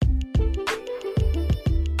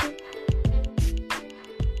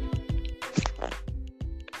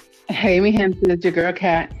Hey, me hens, it's your girl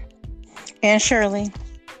Kat, And Shirley,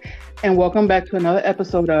 and welcome back to another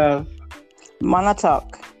episode of. Mana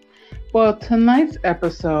Talk. Well, tonight's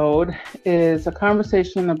episode is a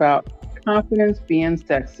conversation about confidence being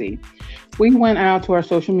sexy. We went out to our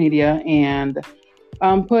social media and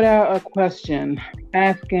put out a question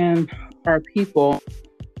asking our people,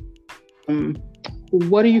 um,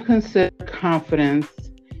 what do you consider confidence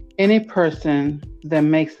in a person that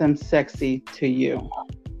makes them sexy to you?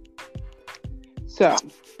 So,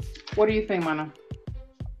 what do you think, Mana?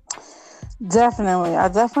 Definitely. I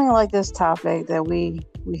definitely like this topic that we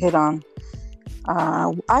hit on.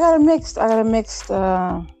 I got a mixed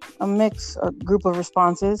group of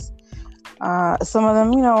responses. Some of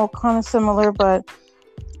them, kind of similar, but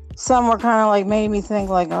some were kind of like made me think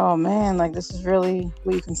like, oh man, like this is really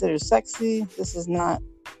what you consider sexy. This is not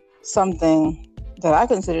something that I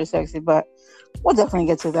consider sexy, but we'll definitely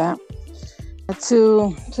get to that.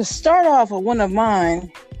 To start off with one of mine,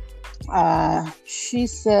 he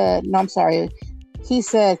said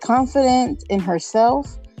confident in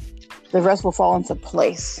herself, the rest will fall into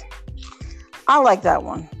place. I like that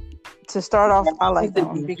one. To start off, I like that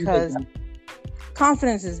one because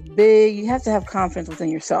confidence is big. You have to have confidence within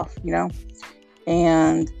yourself,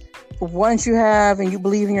 and once you have and you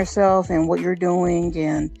believe in yourself and what you're doing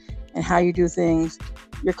and how you do things,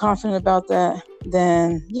 you're confident about that,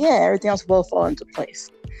 then yeah, everything else will fall into place.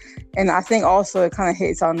 And I think also it kind of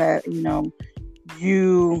hits on that,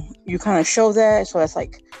 you kind of show that, so that's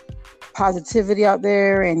like positivity out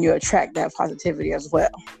there, and you attract that positivity as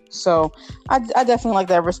well. So I definitely like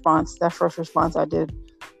that response, that first response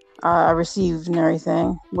I received and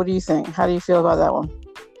everything. What do you think? How do you feel about that one?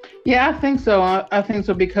 Yeah, I think so. I think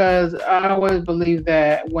so because I always believe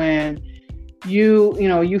that when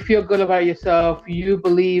you feel good about yourself, you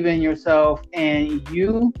believe in yourself, and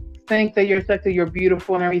you think that you're sexy, you're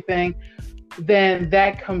beautiful and everything, then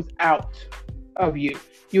that comes out of you.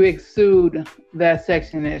 You exude that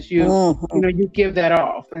sexiness. You give that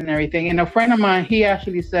off and everything. And a friend of mine, he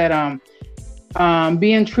actually said,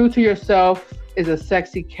 being true to yourself is a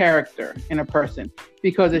sexy character in a person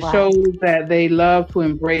because it shows that they love to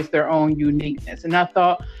embrace their own uniqueness. And I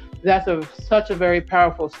thought that's such a very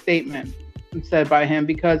powerful statement said by him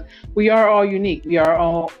because we are all unique. We are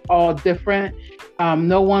all different.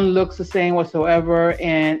 No one looks the same whatsoever,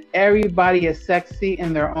 and everybody is sexy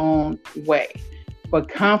in their own way. But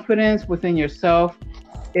confidence within yourself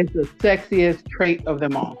is the sexiest trait of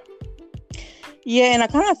them all. Yeah, and I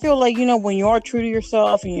kind of feel like, when you are true to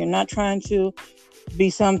yourself and you're not trying to be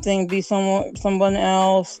someone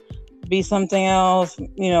else, be something else,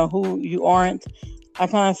 who you aren't, I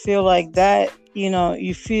kind of feel like that,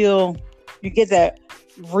 you get that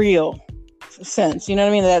real sense, you know what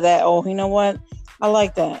I mean? That oh, you know what? I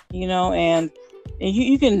like that, and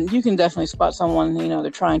you can definitely spot someone, they're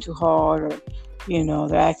trying too hard, or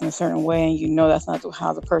they're acting a certain way, and that's not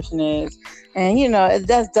how the person is, and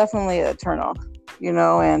that's definitely a turnoff,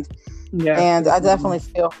 and Yeah, and I definitely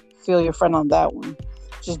feel your friend on that one.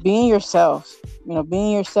 Just being yourself,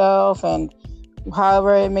 and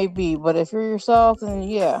however it may be. But if you're yourself, then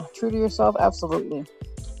yeah, true to yourself, absolutely,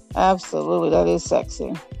 that is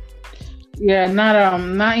sexy. Yeah,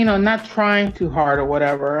 not trying too hard or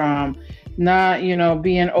whatever. Not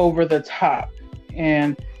being over the top.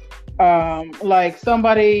 And like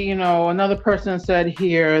somebody, another person said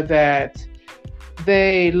here that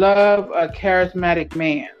they love a charismatic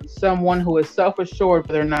man, someone who is self-assured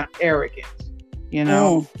but they're not arrogant.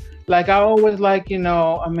 Like I always like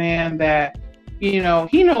a man that he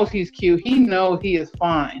knows he's cute, he knows he is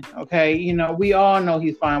fine. Okay, we all know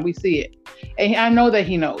he's fine, we see it, and I know that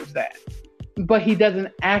he knows that, but he doesn't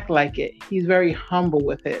act like it. He's very humble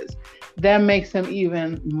with his. That makes him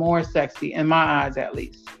even more sexy in my eyes, at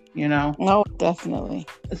least. No, definitely.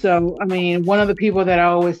 So, I mean, one of the people that I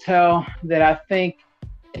always tell that I think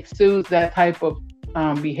exudes that type of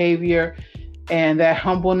behavior and that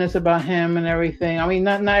humbleness about him and everything. I mean,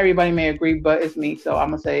 not everybody may agree, but it's me, so I'm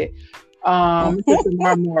gonna say it. Mr.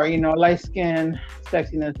 Shamar Moore, light skin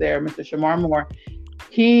sexiness there, Mr. Shamar Moore.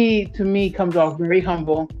 He, to me, comes off very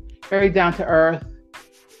humble, very down to earth.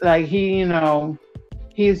 Like he's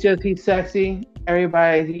sexy.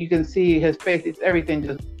 Everybody, you can see his face. It's everything,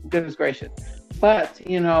 just goodness gracious. But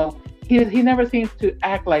he never seems to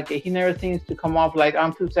act like it. He never seems to come off like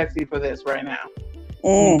I'm too sexy for this right now.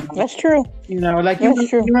 That's true. Like you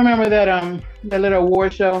remember that little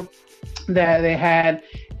award show that they had,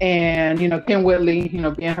 and Kim Whitley,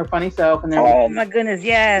 being her funny self, and oh my goodness,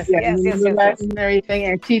 yes. And everything,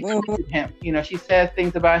 and she tweeted him. She said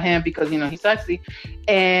things about him because he's sexy,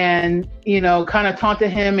 and kind of taunted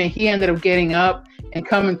him, and he ended up getting up and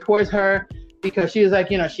coming towards her because she was like,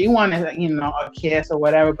 she wanted, a kiss or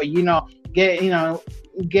whatever, but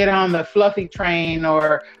get on the fluffy train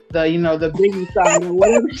or the biggie side or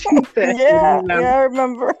whatever she said. Yeah, I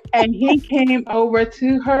remember. And he came over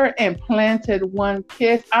to her and planted one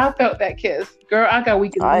kiss. I felt that kiss. Girl, I got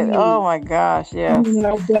weak. Oh my gosh, yes.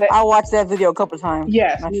 I watched that video a couple times.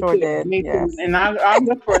 Yes, I sure did. Me yes. too. And I'll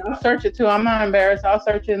look for it. I'll search it too. I'm not embarrassed. I'll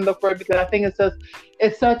search it and look for it because I think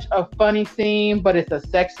it's such a funny scene, but it's a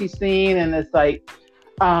sexy scene, and it's like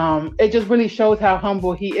it just really shows how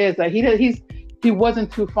humble he is. Like he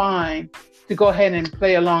wasn't too fine to go ahead and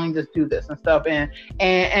play along and just do this and stuff and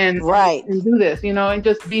right and do this, and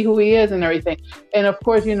just be who he is and everything. And of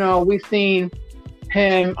course, we've seen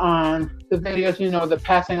him on the videos, the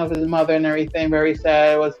passing of his mother and everything. Very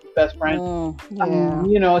sad. It was his best friend.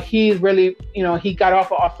 He's really, he got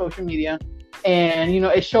off social media, and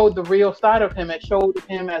it showed the real side of him. It showed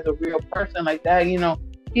him as a real person like that. He's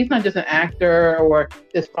not just an actor or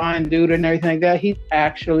this fine dude and everything like that. He's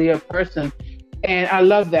actually a person. And I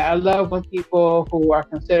love that. I love when people who are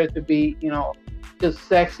considered to be, just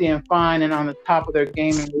sexy and fine and on the top of their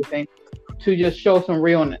game and everything, to just show some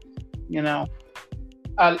realness,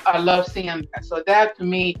 I love seeing that. So that, to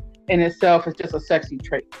me, in itself, is just a sexy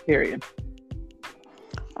trait, period.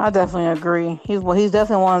 I definitely agree. He's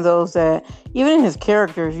definitely one of those that, even in his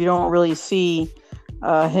characters, you don't really see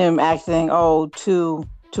him acting, too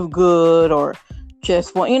good or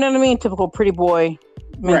just, you know what I mean? Typical pretty boy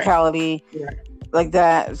mentality. Right. Like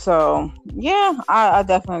that. So yeah, I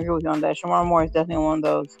definitely agree with you on that. Shemar Moore is definitely one of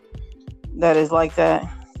those that is like that.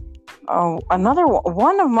 Oh, another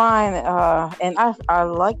one of mine, and I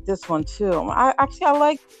like this one too. I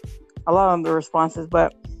like a lot of the responses,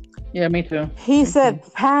 but yeah, me too. He said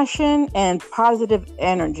passion and positive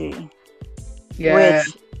energy. Yeah.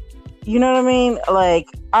 Which, you know what I mean? Like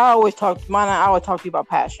I always talk to you about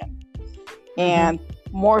passion, and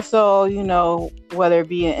more so, whether it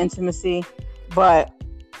be in intimacy. But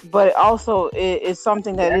also it's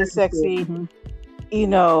something that is sexy,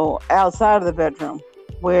 outside of the bedroom,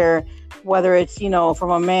 whether it's,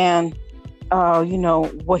 from a man,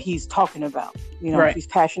 what he's talking about, if he's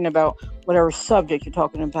passionate about whatever subject you're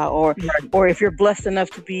talking about, or if you're blessed enough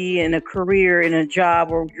to be in a career, in a job,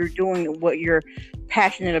 or you're doing what you're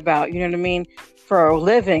passionate about, you know what I mean? For a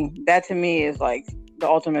living, that to me is like the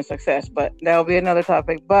ultimate success, but that'll be another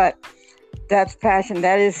topic. But that's passion,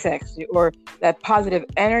 that is sexy, or that positive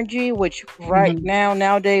energy, which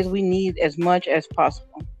nowadays we need as much as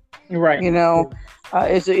possible. Right.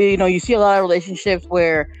 It's you see a lot of relationships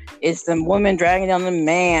where it's the woman dragging down the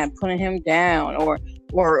man, putting him down, or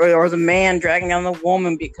the man dragging down the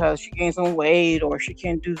woman because she gained some weight, or she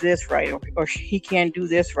can't do this right, or he can't do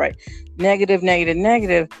this right.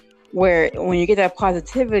 Negative. Where when you get that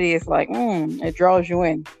positivity, it's like it draws you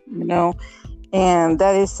in, and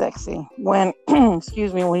that is sexy. When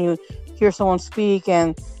when you hear someone speak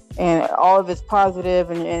and all of it's positive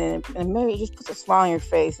and maybe it just puts a smile on your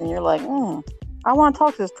face and you're like, I want to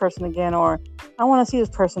talk to this person again, or I want to see this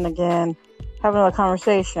person again, have another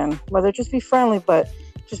conversation, whether it just be friendly, but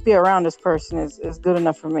just be around this person is good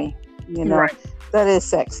enough for me. Right. That is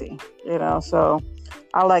sexy, so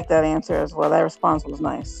I like that answer as well. That response was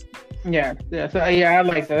nice. Yeah. So I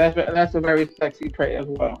like that. That's a very sexy trait as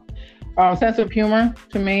well. Sense of humor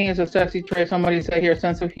to me is a sexy trait. Somebody said here,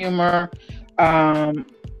 sense of humor,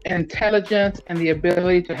 intelligence, and the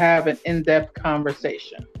ability to have an in-depth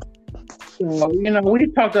conversation. So, we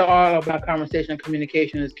talked all about conversation and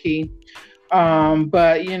communication is key.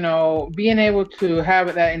 But, being able to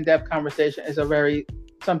have that in-depth conversation is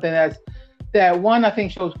something that one, I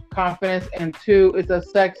think shows confidence, and two, it's a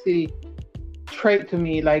sexy trait to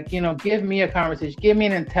me. Like, give me a conversation, give me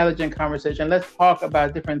an intelligent conversation. Let's talk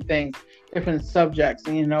about different things, different subjects,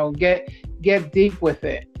 get deep with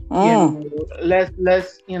it. Let's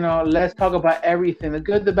talk about everything, the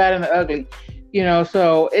good, the bad, and the ugly.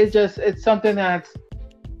 So it's something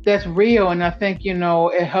that's real. And I think,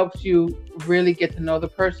 it helps you really get to know the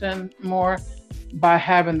person more by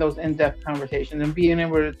having those in-depth conversations and being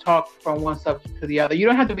able to talk from one subject to the other. You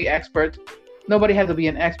don't have to be expert. Nobody has to be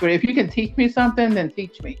an expert. If you can teach me something, then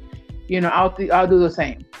teach me. I'll do the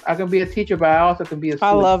same. I can be a teacher, but I also can be a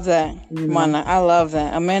student. I love that, Mana. I love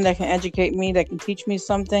that. A man that can educate me, that can teach me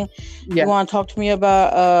something. Yes. You want to talk to me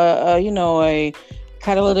about, a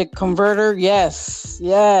catalytic converter? Yes.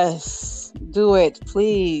 Do it,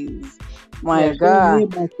 please. My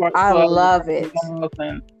God, I love it.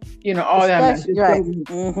 And, all that. Right.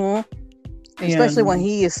 Especially when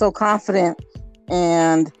he is so confident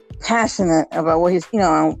and passionate about what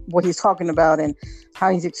he's talking about and how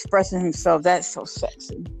he's expressing himself. That's so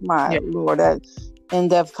sexy. My Lord,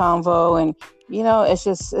 in-depth convo, and it's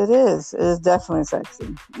just it is definitely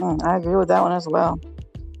sexy. I agree with that one as well.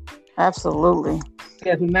 Absolutely.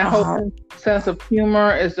 Yes, and that whole sense of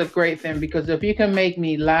humor is a great thing, because if you can make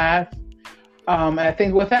me laugh, I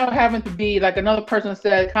think without having to be, like another person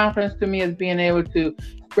said, confidence to me is being able to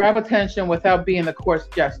grab attention without being the coarse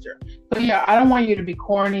gesture. So yeah, I don't want you to be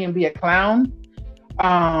corny and be a clown.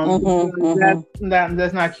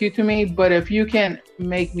 That's not cute to me. But if you can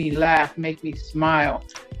make me laugh, make me smile,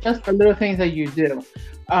 just the little things that you do,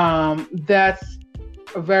 that's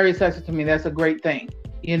very sexy to me. That's a great thing.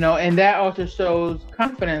 And that also shows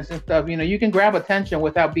confidence and stuff. You can grab attention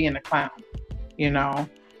without being a clown.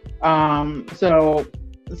 So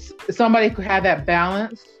somebody who have that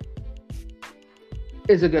balance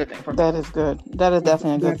is a good thing for me. That is good. That is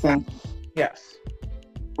definitely a good thing. Yes.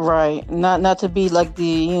 Right. Not to be like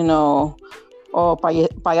the,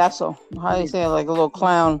 payaso. How do you say it? Like a little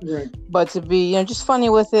clown. Right. But to be, just funny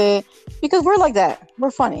with it, because we're like that.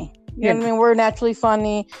 We're funny. You know what I mean? We're naturally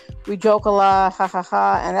funny. We joke a lot, ha ha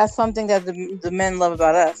ha, and that's something that the men love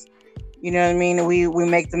about us. You know what I mean? We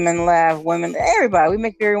make the men laugh, women, everybody. We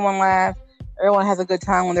make everyone laugh. Everyone has a good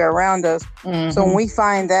time when they're around us. Mm-hmm. So when we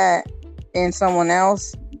find that in someone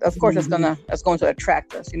else, of course, that's going to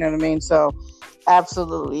attract us. You know what I mean? So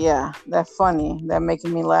absolutely, yeah. That's funny. That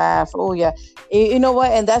making me laugh. Oh yeah. You know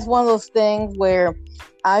what? And that's one of those things where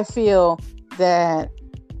I feel that,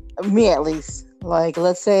 me at least, like,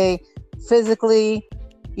 let's say physically,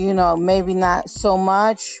 maybe not so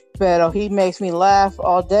much, but he makes me laugh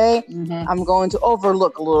all day. Mm-hmm. I'm going to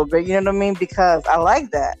overlook a little bit, you know what I mean? Because I like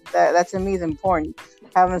that. That to me is important.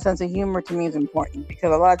 Having a sense of humor to me is important,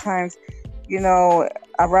 because a lot of times, I'd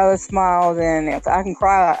rather smile than I can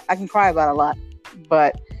cry. I can cry about a lot,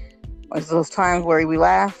 but it's those times where we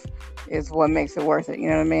laugh is what makes it worth it. You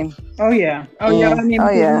know what I mean? Oh yeah.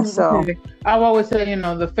 So I've always said,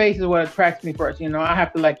 the face is what attracts me first. I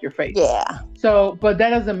have to like your face. Yeah. So, but that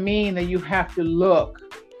doesn't mean that you have to look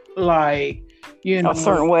like, a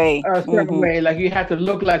certain way. A certain way. Like you have to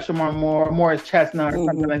look like Shemar Morris Chestnut or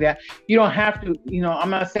something like that. You don't have to, I'm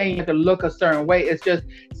not saying you have to look a certain way. It's just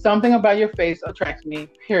something about your face attracts me,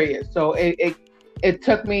 period. So it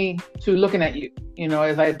took me to looking at you.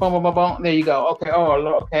 It's like boom, boom, boom, boom. There you go. Okay. Oh,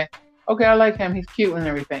 okay. Okay, I like him. He's cute and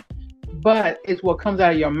everything. But it's what comes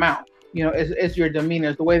out of your mouth. It's your demeanor.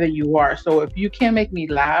 It's the way that you are. So if you can't make me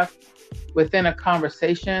laugh within a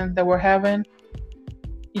conversation that we're having,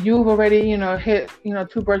 you've already, hit,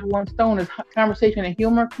 two birds with one stone. Is conversation and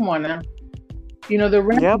humor. Come on now. The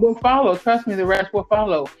rest will follow. Trust me, the rest will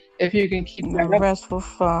follow. If you can keep the rest will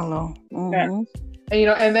follow. Mm-hmm.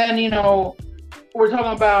 Yeah. And then, we're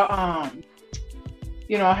talking about,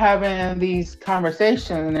 having these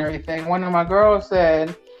conversations and everything. One of my girls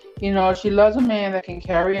said, she loves a man that can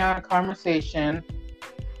carry on a conversation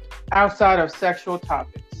outside of sexual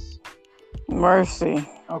topics. Mercy.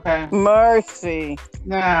 Okay. Mercy.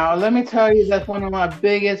 Now, let me tell you, that's one of my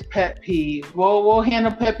biggest pet peeves. We'll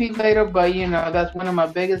handle pet peeves later, but that's one of my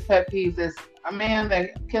biggest pet peeves is a man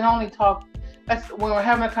that can only talk. That's when we're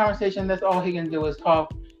having a conversation, that's all he can do is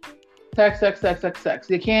talk. Sex.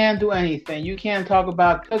 You can't do anything. You can't talk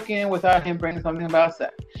about cooking without him bringing something about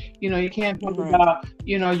sex. You can't talk about,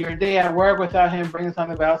 your day at work without him bringing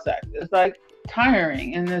something about sex. It's like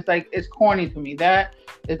tiring, and it's corny to me. That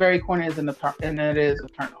is very corny, and it is a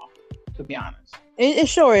turn off, to be honest. It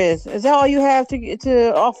sure is. Is that all you have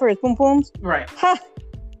to offer is boom booms? Right. Ha!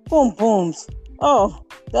 Boom booms. Oh,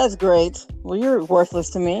 that's great. Well, you're worthless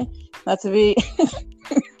to me. Not to be...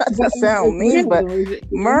 Not to sound mean, but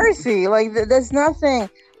mercy, like there's nothing.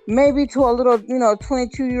 Maybe to a little,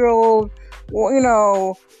 22-year-old,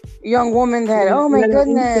 young woman that, oh my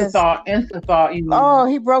goodness, instant thought. Oh,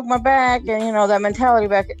 he broke my back, and that mentality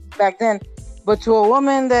back then. But to a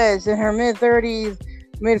woman that's in her mid-30s,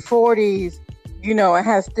 mid-40s, and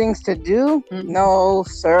has things to do, no,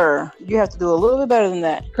 sir, you have to do a little bit better than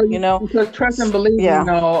that. Because trust and believe,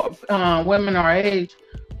 women our age.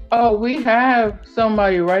 Oh, we have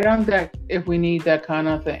somebody right on deck if we need that kind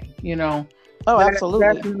of thing, Oh,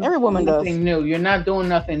 absolutely. Every woman does. Nothing new. You're not doing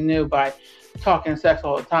nothing new by talking sex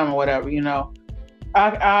all the time or whatever,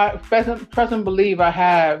 I trust and believe I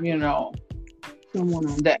have, someone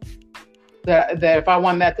on deck. That if I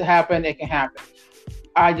want that to happen, it can happen.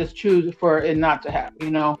 I just choose for it not to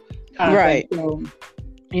happen, kind of right. thing.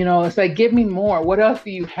 So, it's like, give me more. What else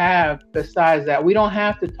do you have besides that? We don't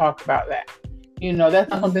have to talk about that. That's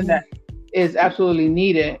not something that is absolutely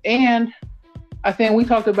needed. And I think we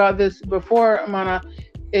talked about this before, Mana,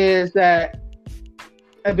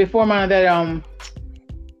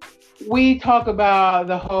 we talk about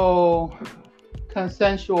the whole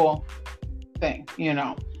consensual thing, the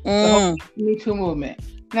whole Me Too movement.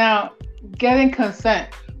 Now, getting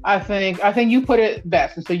consent, I think you put it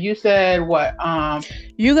best. And so you said what?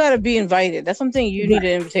 You got to be invited. That's something you need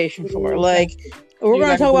an invitation for. Like, if we're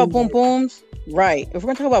going to talk about boom booms, right? If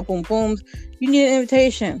we're going to talk about boom booms, you need an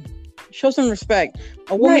invitation. Show some respect.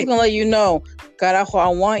 A woman's going to let you know, carajo, I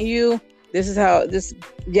want you. This is how this.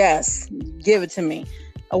 Yes, give it to me.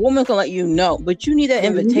 A woman's gonna let you know, but you need that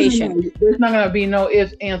invitation. There's not gonna be no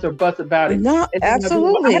ifs, ands, or buts about it. No,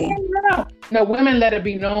 absolutely. No, women let it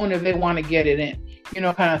be known if they want to get it in,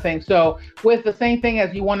 kind of thing. So with the same thing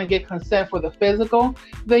as you want to get consent for the physical,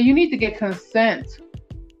 then you need to get consent,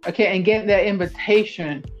 okay, and get that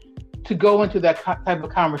invitation to go into that type of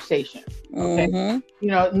conversation. Okay,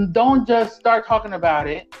 don't just start talking about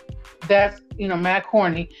it. That's mad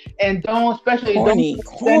corny, and especially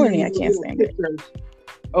corny. I can't stand it.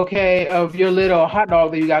 Okay, of your little hot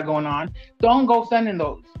dog that you got going on. Don't go sending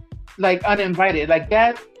those like uninvited. Like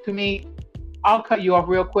that to me, I'll cut you off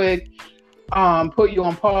real quick. Put you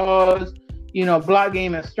on pause. Block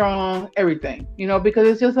game is strong. Everything. Because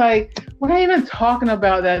it's just like we're not even talking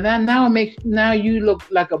about that. Now you look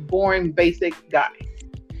like a boring basic guy.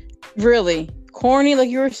 Really. Corny, like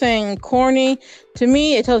you were saying, corny. To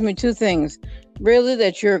me, it tells me two things. Really,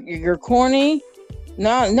 that you're corny.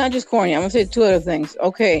 Not just corny. I'm gonna say two other things.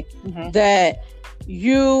 Okay, that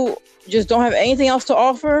you just don't have anything else to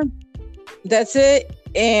offer. That's it,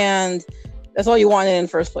 and that's all you wanted in the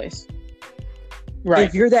first place. Right.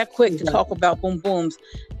 If you're that quick to talk about boom booms,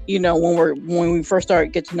 when we first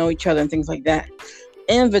start get to know each other and things like that.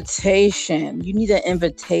 Invitation. You need an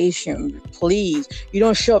invitation, please. You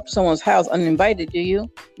don't show up to someone's house uninvited, do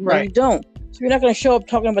you? Right. No, you don't. So you're not going to show up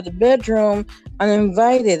talking about the bedroom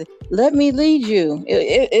uninvited. Let me lead you.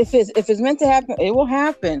 If it's meant to happen, it will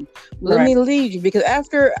happen. Let me lead you, because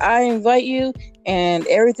after I invite you and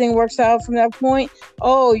everything works out from that point,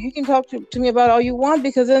 you can talk to me about all you want,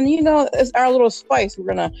 because then it's our little spice.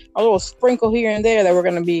 Our little sprinkle here and there that we're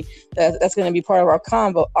gonna be that's gonna be part of our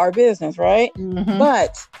combo, our business, right? Mm-hmm.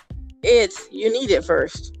 But you need it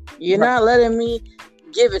first. You're not letting me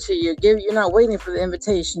give it to you. You're not waiting for the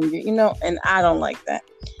invitation. And I don't like that.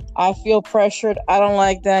 I feel pressured. I don't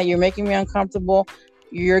like that. You're making me uncomfortable.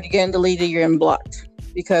 You're getting deleted. You're in blocked,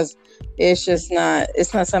 because it's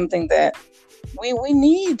not something that we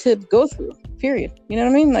need to go through, period. You know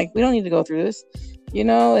what I mean? Like, we don't need to go through this,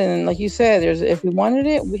 and like you said, if we wanted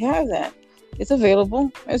it, we have that. It's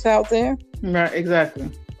available. It's out there. Right.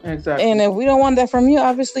 Exactly. And if we don't want that from you,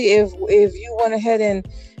 obviously, if you went ahead and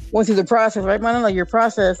went through the process, right, man? Like your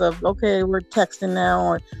process of, okay, we're texting now,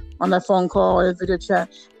 or on that phone call or video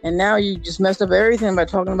chat, and now you just messed up everything by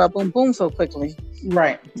talking about boom boom so quickly.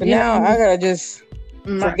 Right. So now I gotta just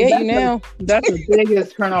forget you now. That's the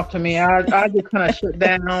biggest turn off to me. I just kind of shut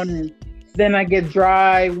down, and then I get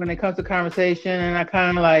dry when it comes to conversation, and I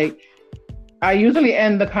kind of I usually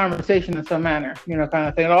end the conversation in some manner, kind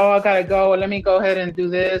of thing. I gotta go. Let me go ahead and do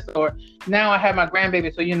this. Or now I have my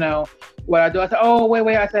grandbaby, so what I do. I say,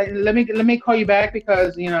 wait. I said, let me call you back,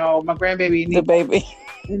 because my grandbaby needs the baby.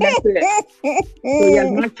 And that's it. So yeah,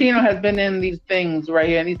 Martino has been in these things right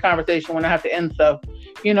here, in these conversations when I have to end stuff,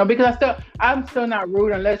 because I'm still not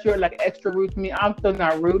rude, unless you're like extra rude to me. I'm still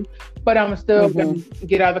not rude, but I'm still gonna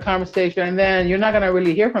get out of the conversation, and then you're not gonna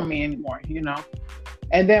really hear from me anymore,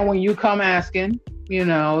 And then when you come asking,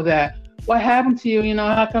 that what happened to you,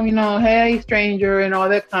 how come, hey stranger, and all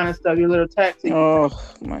that kind of stuff, your little text. Oh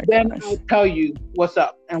my gosh. Then I'll tell you what's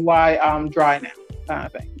up and why I'm dry now, kind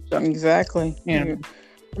of thing. So, exactly.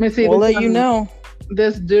 Let me see. We'll let you know.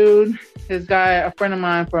 This dude, this guy, a friend of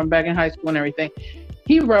mine from back in high school and everything,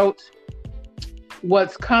 he wrote,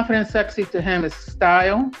 what's confident sexy to him is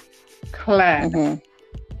style, class,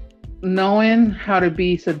 knowing how to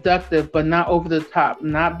be seductive but not over the top,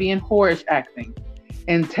 not being whorish acting,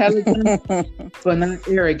 intelligent but not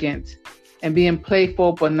arrogant, and being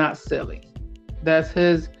playful but not silly. That's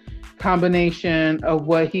his combination of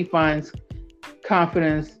what he finds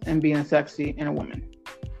confidence in being sexy in a woman.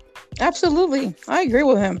 Absolutely. I agree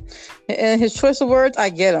with him. And his choice of words, I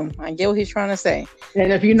get him. I get what he's trying to say.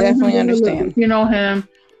 And if you know definitely him, understand. If you know him,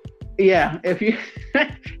 yeah. If you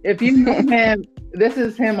know him, this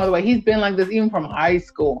is him all the way. He's been like this even from high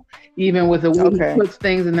school, even with the way he puts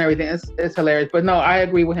things and everything. It's hilarious. But no, I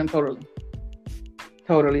agree with him totally.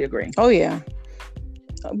 Totally agree. Oh yeah.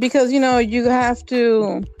 Because you have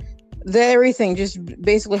to everything, just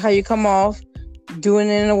basically how you come off, doing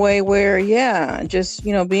it in a way where, just,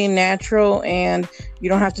 being natural, and you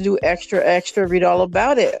don't have to do extra, read all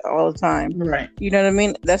about it all the time. Right. You know what I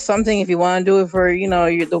mean? That's something, if you want to do it for,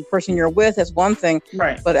 the person you're with, that's one thing.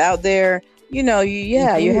 Right. But out there, you know, you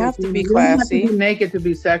have to be You don't have to classy. be naked to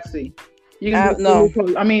be sexy. You can be No.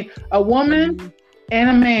 I mean, a woman and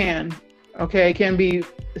a man, okay, can be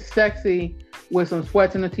sexy with some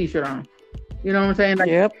sweats and a t-shirt on. You know what I'm saying? Like,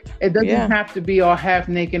 Yep. it doesn't Yeah. have to be all half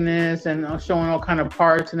nakedness and showing all kind of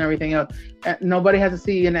parts and everything else. Nobody has to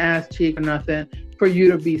see an ass cheek or nothing for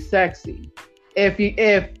you to be sexy.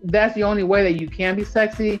 If that's the only way that you can be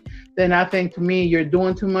sexy, then I think, to me, you're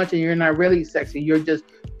doing too much and you're not really sexy. You're just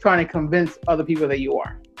trying to convince other people that you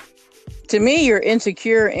are. To me, you're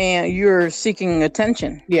insecure and you're seeking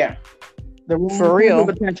attention. Yeah. The wrong For real. Of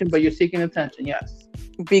attention, but you're seeking attention, yes.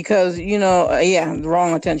 Because, you know, the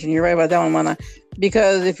wrong attention. You're right about that one, Mana.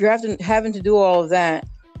 Because if you're having to do all of that,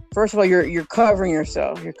 first of all, you're covering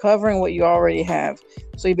yourself. You're covering what you already have.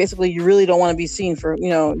 So you really don't want to be seen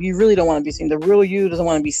you really don't want to be seen. The real you doesn't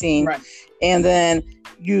want to be seen. Right. And then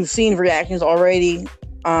you've seen reactions already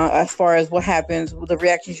as far as what happens, the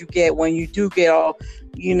reactions you get when you do get all,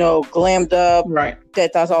 glammed up. Right.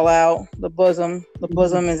 That's all out. The bosom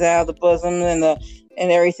is out. The bosom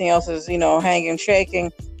and everything else is, hanging,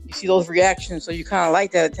 shaking. You see those reactions. So you kind of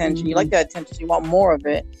like that attention. You like that attention. So you want more of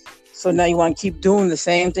it. So now you want to keep doing the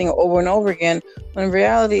same thing over and over again, when in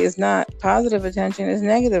reality it's not positive attention, it's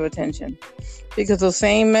negative attention. Because those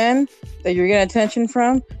same men that you're getting attention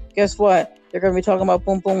from, guess what? They're going to be talking about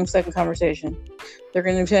boom, boom, second conversation. They're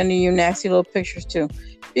going to be sending you nasty little pictures too.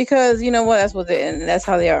 Because you know what? That's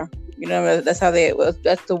how they are. You know, that's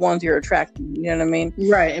the ones you're attracting. You know what I mean?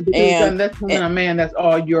 Right. And because that's when a man, that's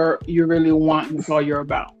all you really want, and that's all you're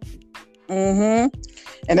about. Mm-hmm.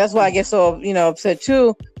 And that's why I get so, upset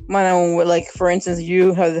too. Like, for instance,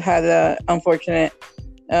 you have had an unfortunate,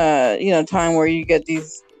 time where you get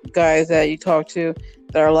these guys that you talk to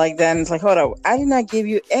that are like that, and it's like, hold up, I did not give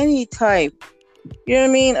you any type, you know what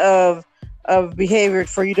I mean, of behavior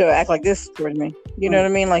for you to act like this towards me. You know what I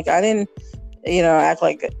mean? Like, I didn't, act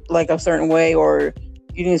like a certain way, or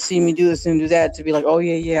you didn't see me do this and do that to be like, oh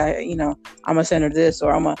yeah, I'm gonna send her this,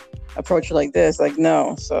 or I'm gonna approach her like this. Like,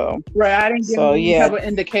 no. So right, I didn't give any type of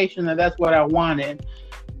indication that that's what I wanted.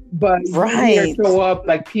 But you show up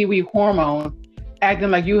like Pee-wee hormone,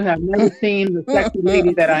 acting like you have never seen the sexy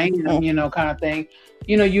lady that I am, kind of thing.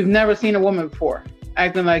 You've never seen a woman before,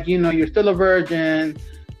 acting like, you're still a virgin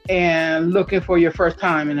and looking for your first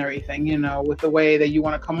time and everything, with the way that you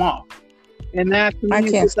want to come off. And that's, I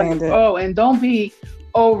can't stand it. Oh, and don't be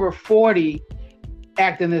over 40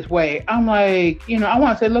 acting this way. I'm like, I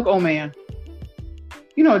want to say, look, old man,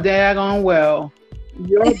 daggone well,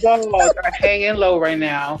 your balls are hanging low right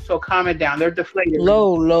now, so calm it down. They're deflated.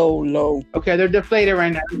 Low. Okay, they're deflated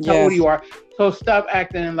right now. That's how old you are. So stop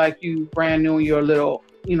acting like you brand new and you're a little,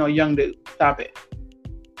 young dude. Stop it.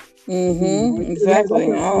 Mm-hmm.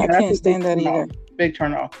 Exactly. I can't stand that either. Big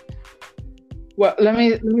turn off. Well, let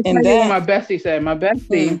me tell you what my bestie said. My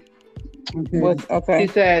bestie, she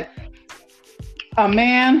said, the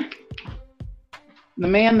man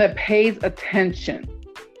that pays attention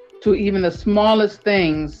to even the smallest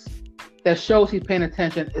things that shows he's paying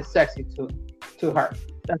attention is sexy to her.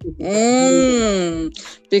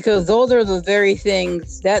 Because those are the very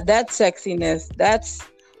things that sexiness, that's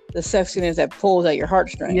the sexiness that pulls at your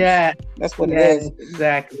heartstrings. Yeah, that's what it is.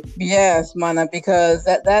 Exactly. Yes, Mana, because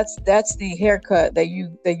that's the haircut that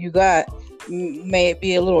you got. May it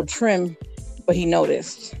be a little trim, but he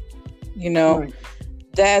noticed. Right.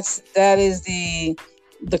 That is the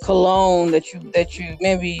cologne that you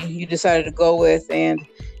maybe you decided to go with, and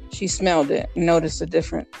she smelled it and noticed a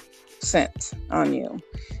different scent on you.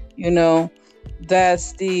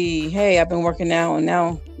 That's the, hey, I've been working out and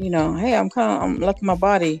now, hey, I'm liking my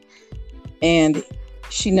body, and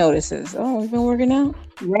she notices, oh, you've been working out,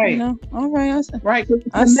 right? All right, right.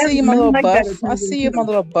 I see you, my little buff. I see you, my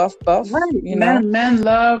little buff. Right. Men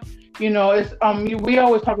love. It's we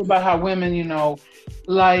always talk about how women,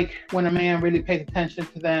 like when a man really pays attention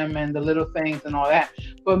to them and the little things and all that.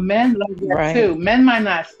 But men love that too. Men might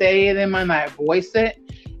not say it, they might not voice it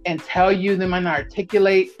and tell you, they might not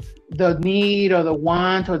articulate the need or the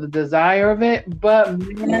want or the desire of it. But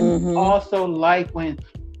men also like when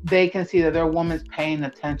they can see that their woman's paying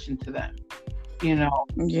attention to them.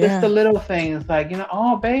 Just the little things like,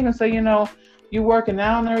 oh, babe, and so, you working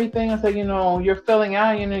out and everything, and so you're filling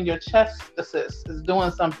out, your chest assist is doing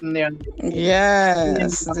something there.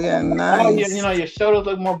 Yes, yeah, nice. Oh, your shoulders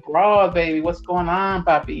look more broad, baby. What's going on,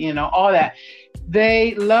 papi? All that.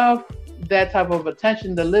 They love that type of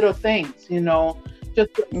attention, the little things,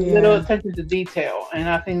 just the little attention to detail. And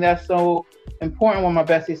I think that's so important what my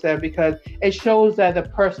bestie said, because it shows that the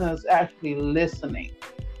person is actually listening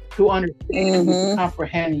to understand, to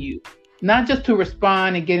comprehend you. not just to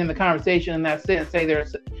respond and get in the conversation and that's it and say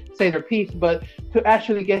their piece, but to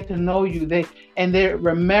actually get to know you. They're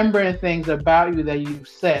remembering things about you that you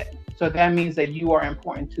said. So that means that you are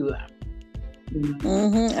important to them.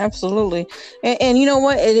 Absolutely. And you know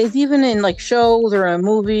what? It is even in like shows or a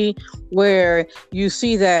movie where you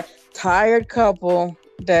see that tired couple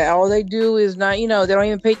that all they do is not, they don't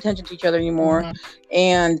even pay attention to each other anymore.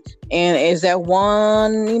 And is that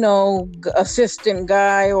one, assistant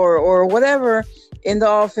guy or whatever in the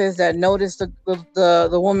office that noticed the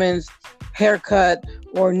woman's haircut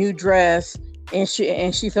or new dress, and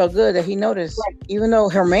she felt good that he noticed, even though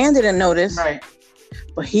her man didn't notice. Right.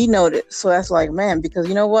 But he noticed. So that's like, man, because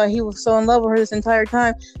you know what? He was so in love with her this entire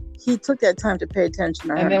time. He took that time to pay attention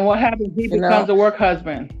to her. And then what happens? He becomes a work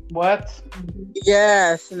husband. What?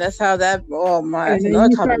 Yes. And that's how that, that's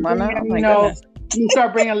another topic. You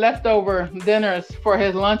start bringing leftover dinners for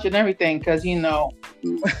his lunch and everything because, he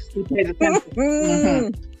pays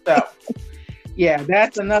attention. So, yeah,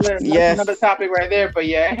 that's another topic right there. But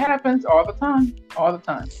yeah, it happens all the time. All the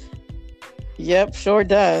time. Yep, sure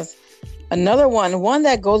does. Another one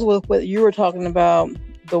that goes with what you were talking about,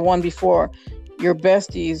 the one before, your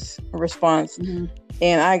bestie's response,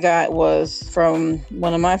 and I got was from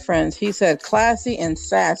one of my friends. He said classy and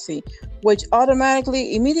sassy, which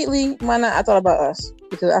immediately, I thought about us,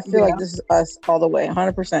 because I feel like this is us all the way,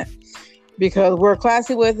 100%. Because we're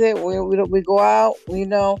classy with it. We go out,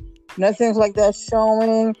 nothing's like that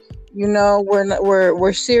showing.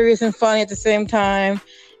 We're serious and funny at the same time,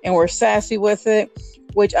 and we're sassy with it,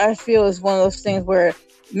 which I feel is one of those things where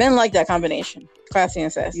men like that combination, classy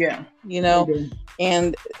and sassy. Yeah.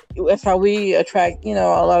 And that's how we attract, a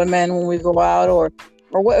lot of men when we go out or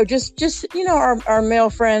our male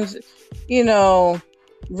friends,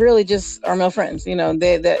 really just our male friends,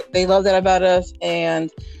 they love that about us.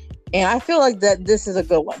 And I feel like that this is a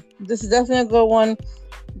good one. This is definitely a good one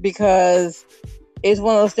because it's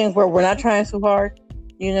one of those things where we're not trying so hard.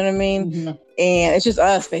 You know what I mean? Mm-hmm. And it's just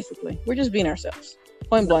us, basically. We're just being ourselves.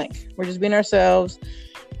 Point blank. We're just being ourselves.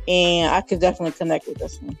 And I could definitely connect with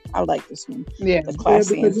this one. I like this one. Yeah. The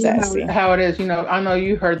classy and sassy. How it is, I know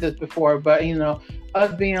you heard this before, but,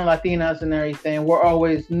 us being Latinas and everything, we're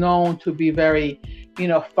always known to be very,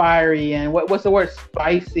 fiery and what's the word?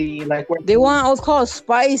 Spicy. Like they want us called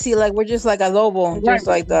spicy. Like we're just like adobo, right. Just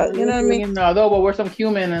like that. You know what I mean? Adobo, we're some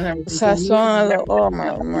cumin and everything. Sazon. Oh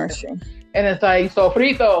my mercy. And it's like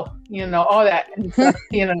sofrito, all that.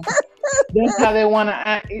 That's how they want to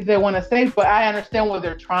act. They want to say, but I understand what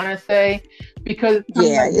they're trying to say because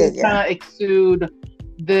they kind of exude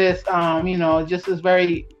this, just this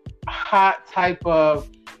very hot type of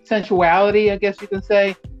sensuality, I guess you can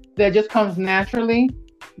say, that just comes naturally.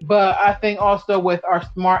 But I think also with our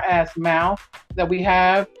smart ass mouth that we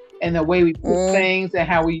have and the way we put things and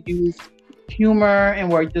how we use humor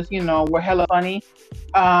and we're just, we're hella funny,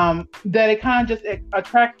 that it kind of just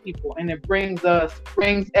attracts people and it brings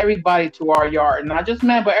everybody to our yard. Not just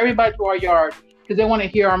men, but everybody to our yard because they want to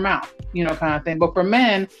hear our mouth, kind of thing. But for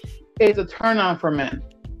men, it's a turn on for men,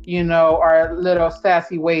 our little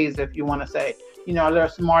sassy ways, if you want to say, our little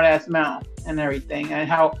smart ass mouth and everything and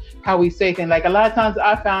how we say things. Like a lot of times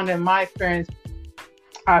I found in my experience,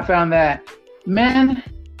 that men,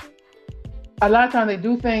 a lot of times they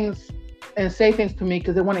do things and say things to me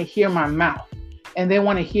because they want to hear my mouth and they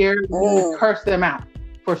want to hear me curse them out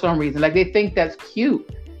for some reason. Like they think that's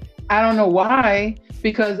cute. I don't know why,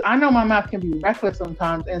 because I know my mouth can be reckless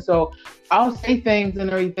sometimes. And so I'll say things and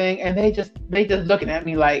everything and they just looking at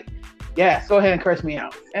me like, yes, go ahead and curse me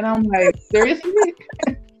out. And I'm like, seriously?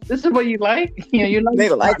 This is what you like? You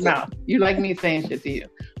like my mouth. You like me saying shit to you.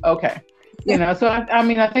 Okay. So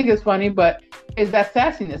I think it's funny, but it's that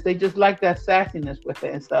sassiness. They just like that sassiness with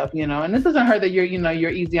it and stuff, and this doesn't hurt that you're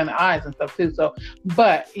easy on the eyes and stuff too. So,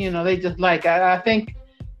 but, they just like, I think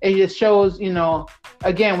it just shows,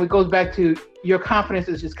 again, it goes back to your confidence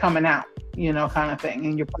is just coming out, kind of thing.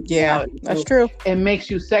 And your personality. Yeah, that's true. It makes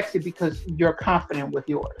you sexy because you're confident with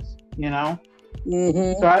yours,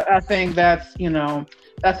 Mm-hmm. So I think that's,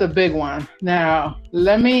 that's a big one. Now,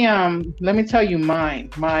 let me tell you mine,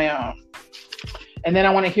 and then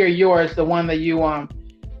I want to hear yours, the one that you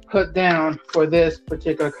put down for this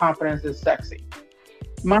particular confidence is sexy.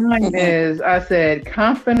 Mine is, I said,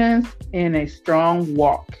 confidence in a strong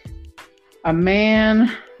walk. A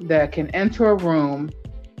man that can enter a room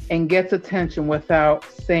and gets attention without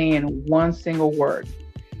saying one single word.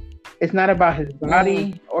 It's not about his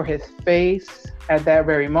body or his face at that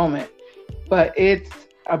very moment, but it's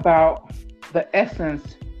about the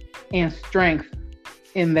essence and strength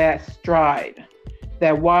in that stride,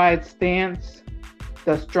 that wide stance,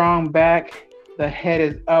 the strong back, the head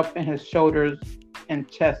is up and his shoulders and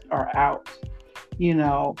chest are out. You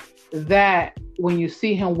know, that when you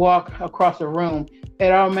see him walk across a room,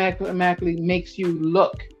 it automatically makes you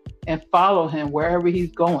look and follow him wherever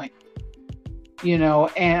he's going, you know,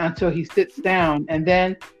 and until he sits down. And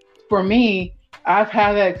then for me, I've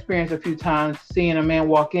had that experience a few times, seeing a man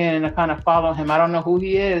walk in and I kind of follow him. I don't know who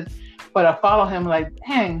he is, but I follow him like,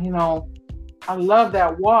 dang, you know, I love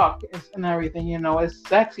that walk and everything, you know, it's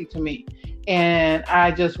sexy to me. And I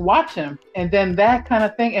just watch him. And then that kind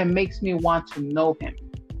of thing, it makes me want to know him.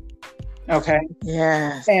 Okay.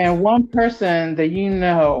 Yes. And one person that you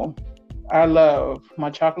know I love, my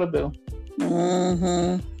chocolate boo.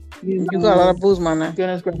 Mm-hmm. You got a lot of booze, my man.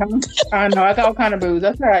 Goodness gracious. I know, I got all kind of booze.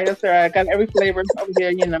 That's all right. I got every flavor over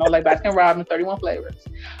here, you know, like Baskin Robbins, 31 flavors.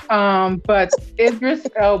 But Idris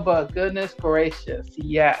Elba, goodness gracious,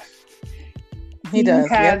 yes. He does.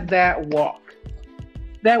 Has that walk.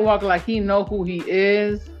 That walk like he know who he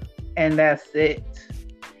is, and that's it.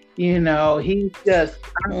 You know, he's just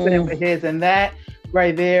confident with his, and that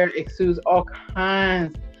right there exudes all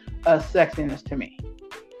kinds of sexiness to me.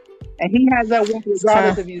 And he has that walk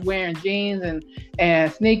regardless if he's wearing jeans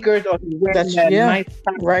and sneakers or he's wearing that nice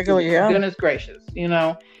regular. Yeah. Goodness gracious, you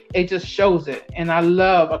know, it just shows it. And I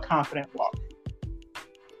love a confident walk.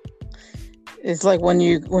 It's like when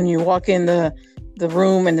you walk in the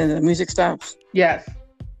room and then the music stops. Yes.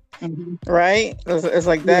 Mm-hmm. Right? It's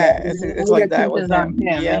like that. Yeah. It's like that with him.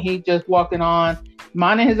 Yeah. And he just walking on,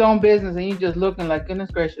 minding his own business, and you just looking like,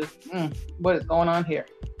 goodness gracious, what is going on here?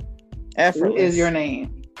 Effortless. What is your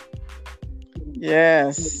name?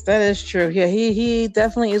 Yes, that is true. Yeah, he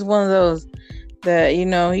definitely is one of those that, you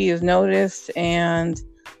know, he is noticed and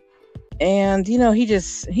you know, he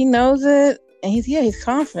knows it, and he's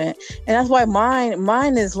confident. And that's why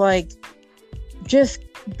mine is like, just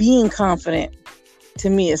being confident to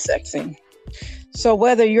me is sexy. So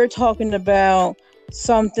whether you're talking about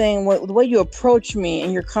something, the way you approach me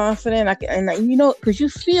and you're confident, and you know, because you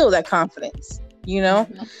feel that confidence, you know,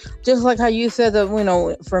 just like how you said that, you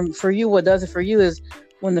know, for you, what does it for you is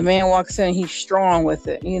when the man walks in, he's strong with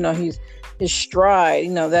it. You know, his stride,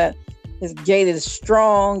 you know, that his gait is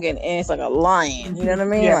strong and it's like a lion. You know what I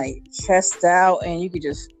mean? Yeah. Like chest out, and you could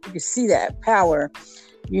see that power.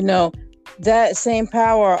 You know, that same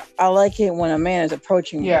power, I like it when a man is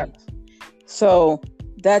approaching me. So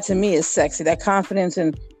that to me is sexy. That confidence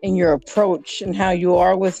in your approach and how you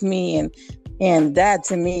are with me, and that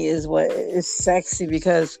to me is what is sexy,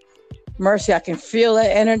 because Mercy, I can feel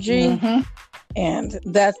that energy, and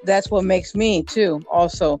that's what makes me too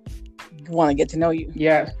also want to get to know you.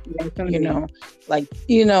 Yes, you know, like,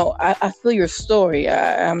 you know, I feel your story.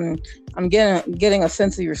 I'm getting a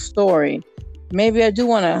sense of your story. Maybe I do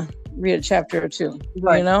want to read a chapter or two.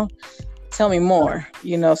 Right. You know, tell me more.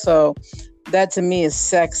 You know, so that to me is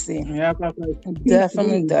sexy. Yeah,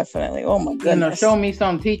 definitely. Oh my goodness. You know, show me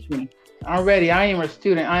something, teach me. I'm ready. I am a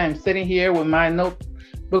student. I am sitting here with my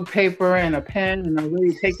notebook paper and a pen, and I'm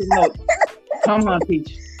ready to take the notes. Come on,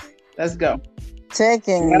 teach. Let's go.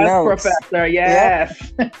 Taking notes. Professor,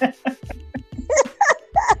 yes. Yep.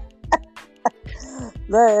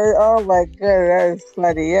 Oh my god, that is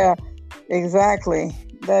funny. Yeah, exactly.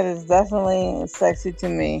 That is definitely sexy to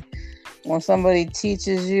me. When somebody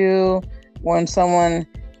teaches you, when someone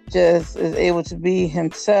just is able to be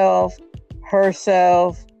himself,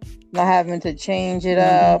 herself, not having to change it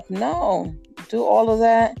up. No, do all of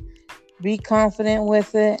that. Be confident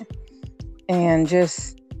with it, and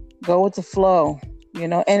just go with the flow, you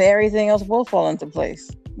know, and everything else will fall into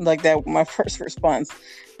place. Like that, my first response,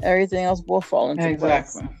 everything else will fall into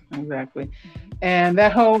place. Exactly. And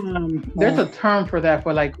that whole, there's a term for that,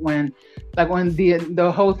 for like when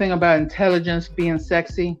the whole thing about intelligence being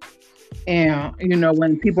sexy, and, you know,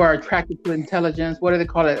 when people are attracted to intelligence, what do they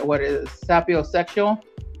call it? What is it? Sapiosexual?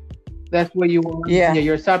 That's where you are. Yeah.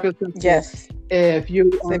 You're sapiosexual. Yes. If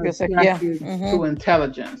you are attracted to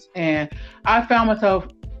intelligence. And I found myself,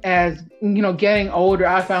 as, you know, getting older,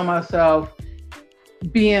 I found myself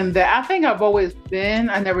being that. I think I've always been.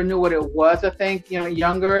 I never knew what it was. I think, you know,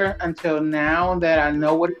 younger until now that I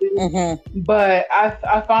know what it is. But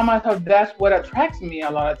I found myself, that's what attracts me a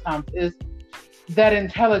lot of times, is that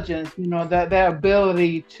intelligence, you know, that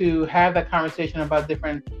ability to have that conversation about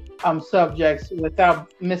different subjects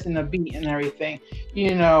without missing a beat and everything.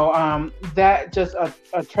 You know, that just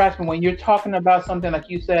attracts me when you're talking about something, like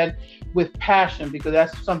you said, with passion, because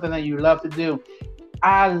that's something that you love to do.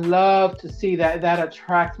 I love to see that. That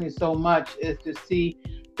attracts me so much, is to see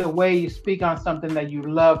the way you speak on something that you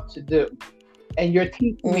love to do, and you're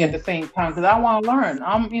teaching me at the same time, because I want to learn.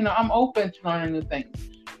 I'm open to learning new things.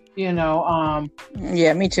 you know.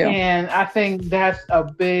 Yeah, me too. And I think that's a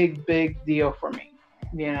big, big deal for me,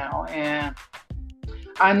 you know. And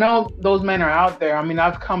I know those men are out there. I mean,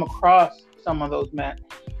 I've come across some of those men.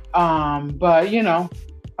 But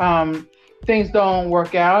things don't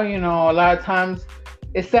work out. You know, a lot of times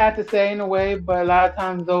it's sad to say in a way, but a lot of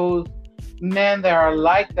times those men that are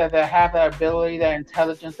like that, that have that ability, that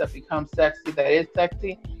intelligence that becomes sexy, that is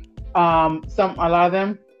sexy, a lot of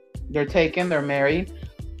them, they're taken, they're married,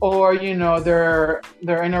 or they're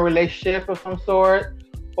in a relationship of some sort,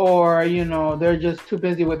 or they're just too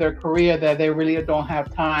busy with their career that they really don't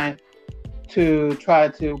have time to try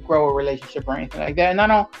to grow a relationship or anything like that. And I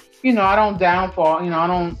don't downfall, I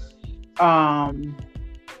don't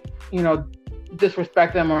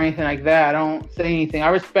disrespect them or anything like that. I don't say anything. I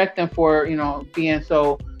respect them for being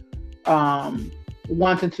so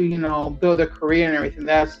wanting to build a career and everything.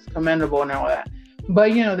 That's commendable and all that.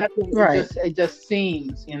 But that's Right. it just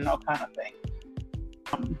seems kind of thing.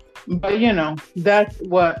 But that's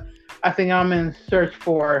what I think I'm in search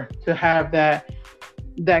for, to have that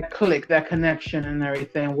click, that connection and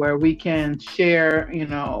everything, where we can share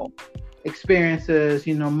experiences,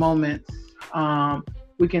 moments.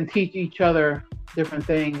 We can teach each other different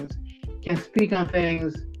things, can speak on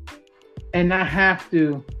things, and not have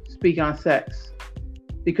to speak on sex,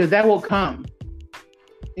 because that will come.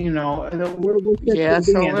 We're Yeah,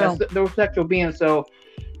 sexual so beings. real. They're sexual beings. So,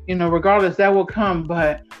 regardless, that will come.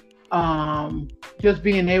 But just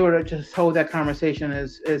being able to just hold that conversation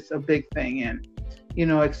is a big thing. And,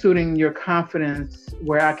 exuding your confidence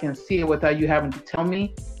where I can see it without you having to tell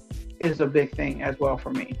me is a big thing as well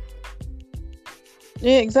for me.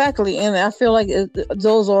 Yeah, exactly. And I feel like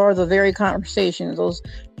those are the very conversations, those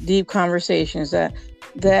deep conversations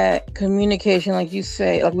that communication, like we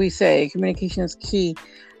say, communication is key.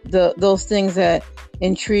 Those things that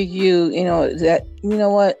intrigue you,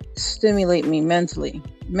 that, stimulate me mentally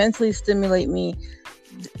stimulate me.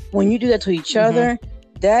 When you do that to each other,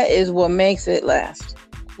 that is what makes it last.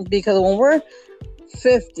 Because when we're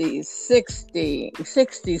 50, 60,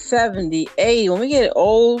 70, 80, when we get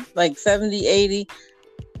old, like 70, 80,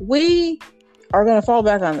 we are going to fall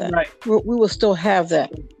back on that. Right. We will still have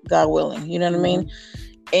that, God willing. You know what I mean?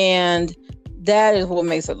 And that is what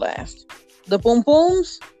makes it last. The boom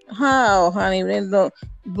booms, how, honey? There's no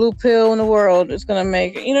blue pill in the world. It's going to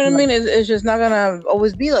make it. You know what I mean? It's just not going to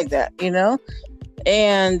always be like that,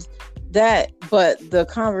 And but the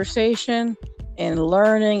conversation and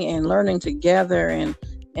learning together and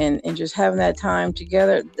just having that time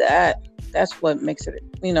together, that's what makes it,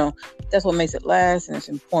 that's what makes it last, and it's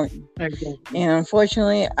important. Exactly. And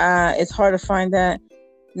unfortunately, it's hard to find that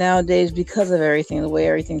nowadays because of everything, the way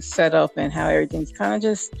everything's set up and how everything's kind of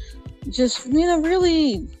just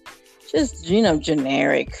really just,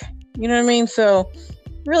 generic. You know what I mean? So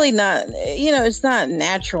really not, it's not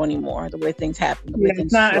natural anymore, the way things happen.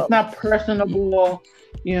 It's not personable.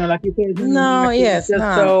 Like you said, no, it's just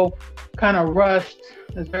not. so kind of rushed.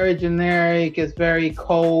 It's very generic. It's very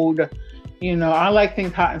cold. I like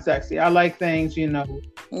things hot and sexy. I like things, give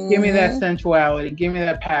me that sensuality. Give me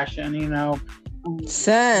that passion,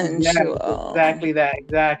 Sensual. Exactly that.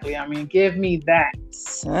 Exactly. I mean, give me that.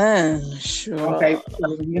 Sensual. Okay.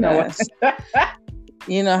 So, yes. what?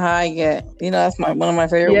 You know how I get. That's one of my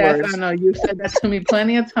favorite words. Yes, I know. You've said that to me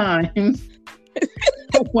plenty of times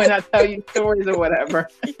when I tell you stories or whatever.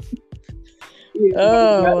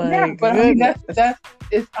 Oh, my but goodness.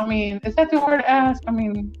 I mean, is that too hard to ask? I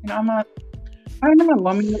mean, I'm not. I don't know.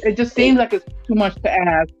 I mean, it just seems like it's too much to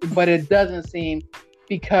ask, but it doesn't seem,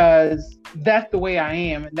 because that's the way I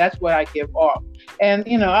am, and that's what I give off. And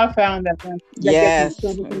I found that yes,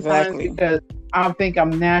 gets me exactly, because I think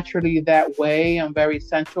I'm naturally that way. I'm very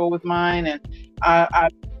sensual with mine, and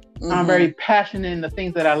I'm very passionate in the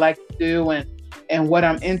things that I like to do and what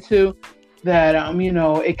I'm into. That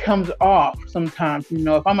it comes off sometimes.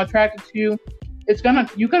 If I'm attracted to you,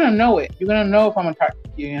 you're gonna know it. You're gonna know if I'm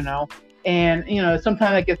attracted to you. And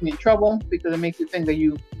sometimes that gets me in trouble because it makes you think that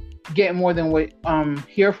you get more than what I'm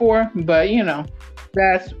here for. But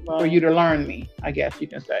that's for you to learn me, I guess you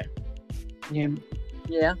can say.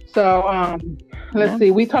 Yeah. So let's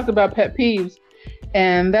see. We talked about pet peeves,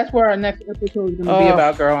 and that's where our next episode is going to be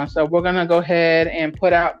about, girl. And so we're going to go ahead and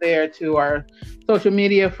put out there to our social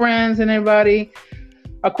media friends and everybody.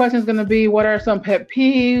 Our question is going to be, what are some pet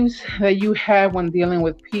peeves that you have when dealing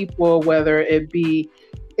with people, whether it be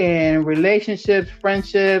in relationships,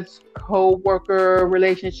 friendships, co-worker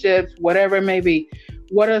relationships, whatever it may be?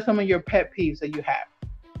 What are some of your pet peeves that you have?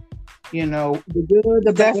 The good,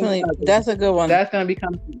 the bad, definitely, that's a good one. That's going to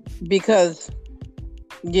become, because,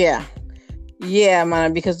 yeah, Yeah,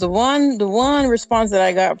 man, because the one response that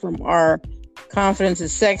I got from our confidence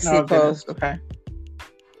is sexy post, okay,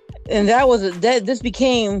 and this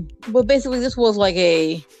became, well, basically this was like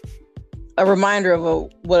a reminder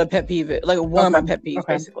of what a pet peeve is, like one of my pet peeves,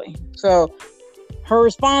 basically. So her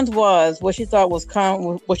response was what she thought was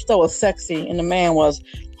sexy, and the man was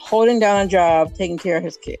holding down a job, taking care of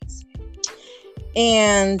his kids,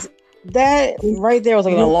 and that right there was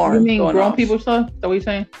like an alarm. You mean grown people stuff? Is that what you're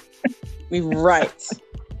saying?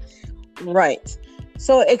 Right.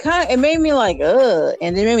 So it made me like, ugh,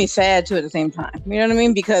 and it made me sad too at the same time. You know what I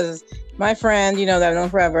mean? Because my friend, that I've known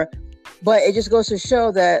forever, but it just goes to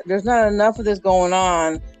show that there's not enough of this going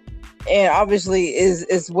on, and obviously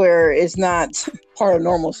is where it's not part of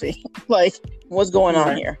normalcy. Like, what's going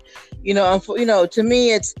on here? To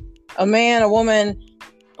me, it's a man, a woman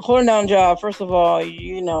holding down a job. First of all,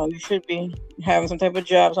 you should be having some type of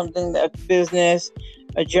job, something, a business,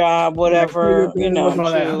 a job, whatever,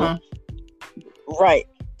 right.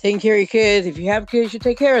 Taking care of your kids. If you have kids, you should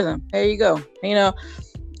take care of them. There you go.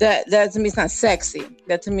 That to me is not sexy.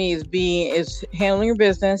 That to me is handling your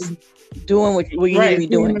business, doing what you need to be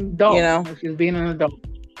doing. She's being an adult.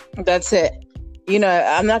 That's it.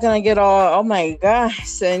 I'm not gonna get all, oh my gosh,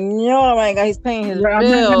 senor, oh my God, he's paying his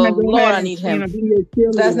bill. Lord, I need him.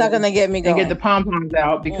 That's not gonna get me going. And get the pom-poms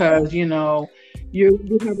out because you have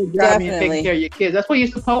a job and you're taking care of your kids. That's what you're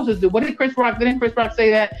supposed to do. What did Chris Rock? Didn't Chris Rock say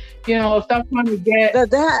that? Stop trying to get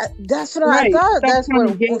that's what I thought. That's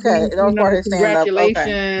what that was part of his stand-up.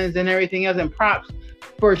 Congratulations and everything else, and props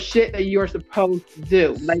for shit that you're supposed to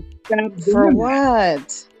do. Like, stop for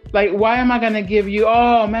what? Like, why am I gonna give you?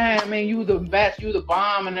 Oh man, I mean, you the best, you the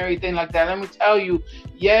bomb, and everything like that. Let me tell you,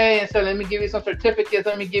 yay! And so let me give you some certificates.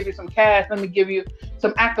 Let me give you some cash. Let me give you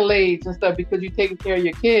some accolades and stuff because you're taking care of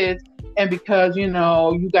your kids and because you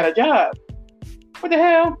got a job. What the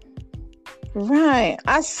hell? Right.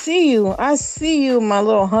 I see you, my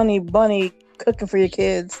little honey bunny, cooking for your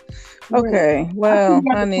kids. Okay. Well,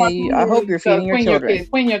 honey, I hope you're feeding your children.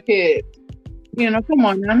 Clean your kids. Come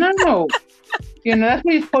on now. No. That's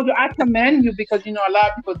what you're supposed to do. I commend you because, a lot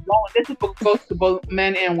of people don't. This goes to both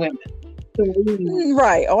men and women. So,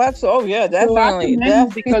 right. Oh, absolutely. Oh, yeah, definitely. So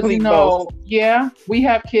because, yeah, we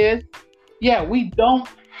have kids. Yeah, we don't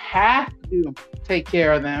have to take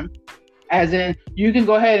care of them. As in, you can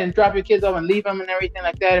go ahead and drop your kids off and leave them and everything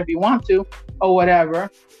like that if you want to or whatever.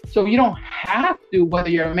 So you don't have to, whether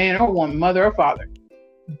you're a man or woman, mother or father.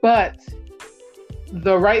 But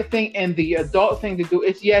the right thing and the adult thing to do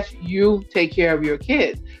is, yes, you take care of your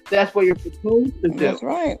kids. That's what you're supposed to do. That's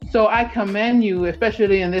right. So I commend you,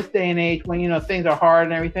 especially in this day and age when, things are hard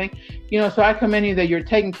and everything. So I commend you that you're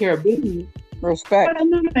taking care of business. Respect. But I'm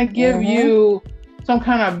not going to give you some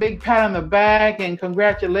kind of big pat on the back and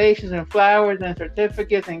congratulations and flowers and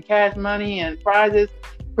certificates and cash money and prizes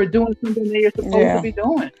for doing something that you're supposed to be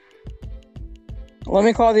doing. Let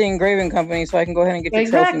me call the engraving company so I can go ahead and get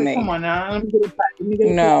your trophy made. Come on now. Let me get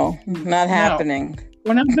it. No, not happening.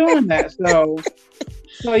 We're not doing that.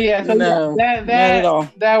 So yeah. So no, that not at all.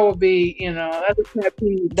 That will be, that's a pet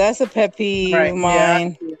peeve. That's a pet peeve of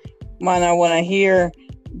mine. Yeah. Mine, I want to hear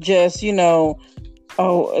just, a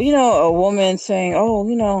woman saying,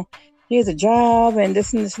 oh, he has a job and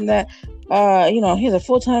this and this and that. He has a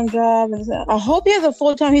full-time job. And I hope he has a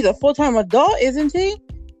full-time. He's a full-time adult, isn't he?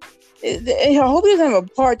 I hope he doesn't have a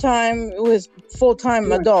part-time with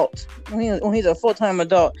full-time adult. When he's a full-time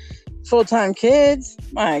adult, full-time kids.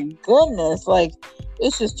 My goodness, like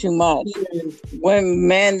it's just too much. When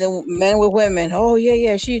men with women. Oh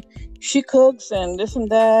yeah, she cooks and this and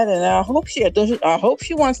that, and I hope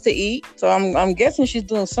she wants to eat. So I'm guessing she's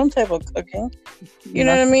doing some type of cooking. You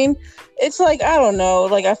know what I mean? It's like, I don't know.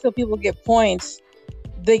 Like, I feel people get points.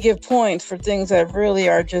 They give points for things that really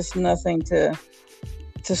are just nothing to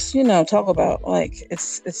talk about. Like,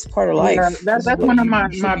 it's part of life. That's one of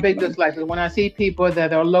my big dislikes is when I see people that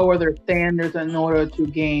they'll lower their standards in order to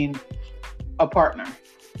gain a partner.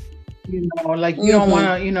 You don't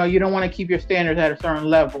want to, you don't want to keep your standards at a certain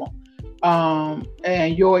level.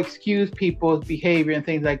 And you'll excuse people's behavior and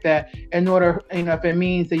things like that in order, if it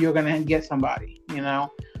means that you're going to get somebody,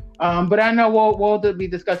 but I know we'll be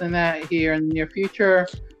discussing that here in the near future.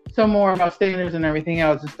 Some more about standards and everything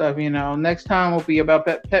else and stuff. Next time will be about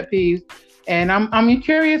pet peeves, and I'm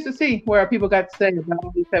curious to see where people got to say about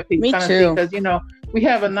all these pet peeves. Me too. Because we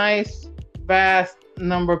have a nice vast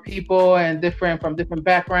number of people and from different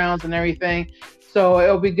backgrounds and everything. So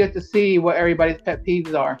it'll be good to see what everybody's pet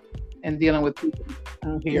peeves are and dealing with people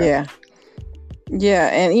here. Yeah,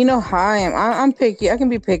 and how I am. I'm picky. I can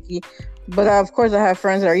be picky, but of course I have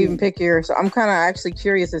friends that are even pickier. So I'm kind of actually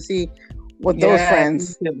curious to see what those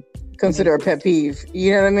friends consider a pet peeve.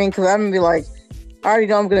 You know what I mean? Because I'm gonna be like, I already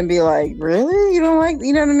know I'm gonna be like, really? You don't like?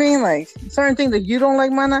 You know what I mean? Like certain things that you don't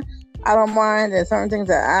like, Mana, I don't mind, and certain things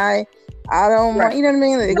that I don't mind. You know what I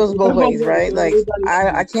mean? It goes both ways, right? Like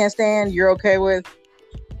I can't stand. You're okay with.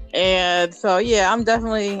 And so yeah, I'm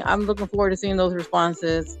looking forward to seeing those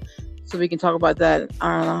responses, so we can talk about that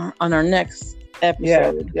on our next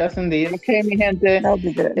episode. Yes, indeed. Okay, mi gente. That'll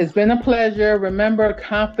be good. It's been a pleasure. Remember,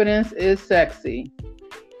 confidence is sexy.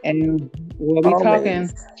 And we'll be talking.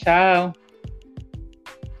 Ciao.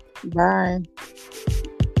 Bye.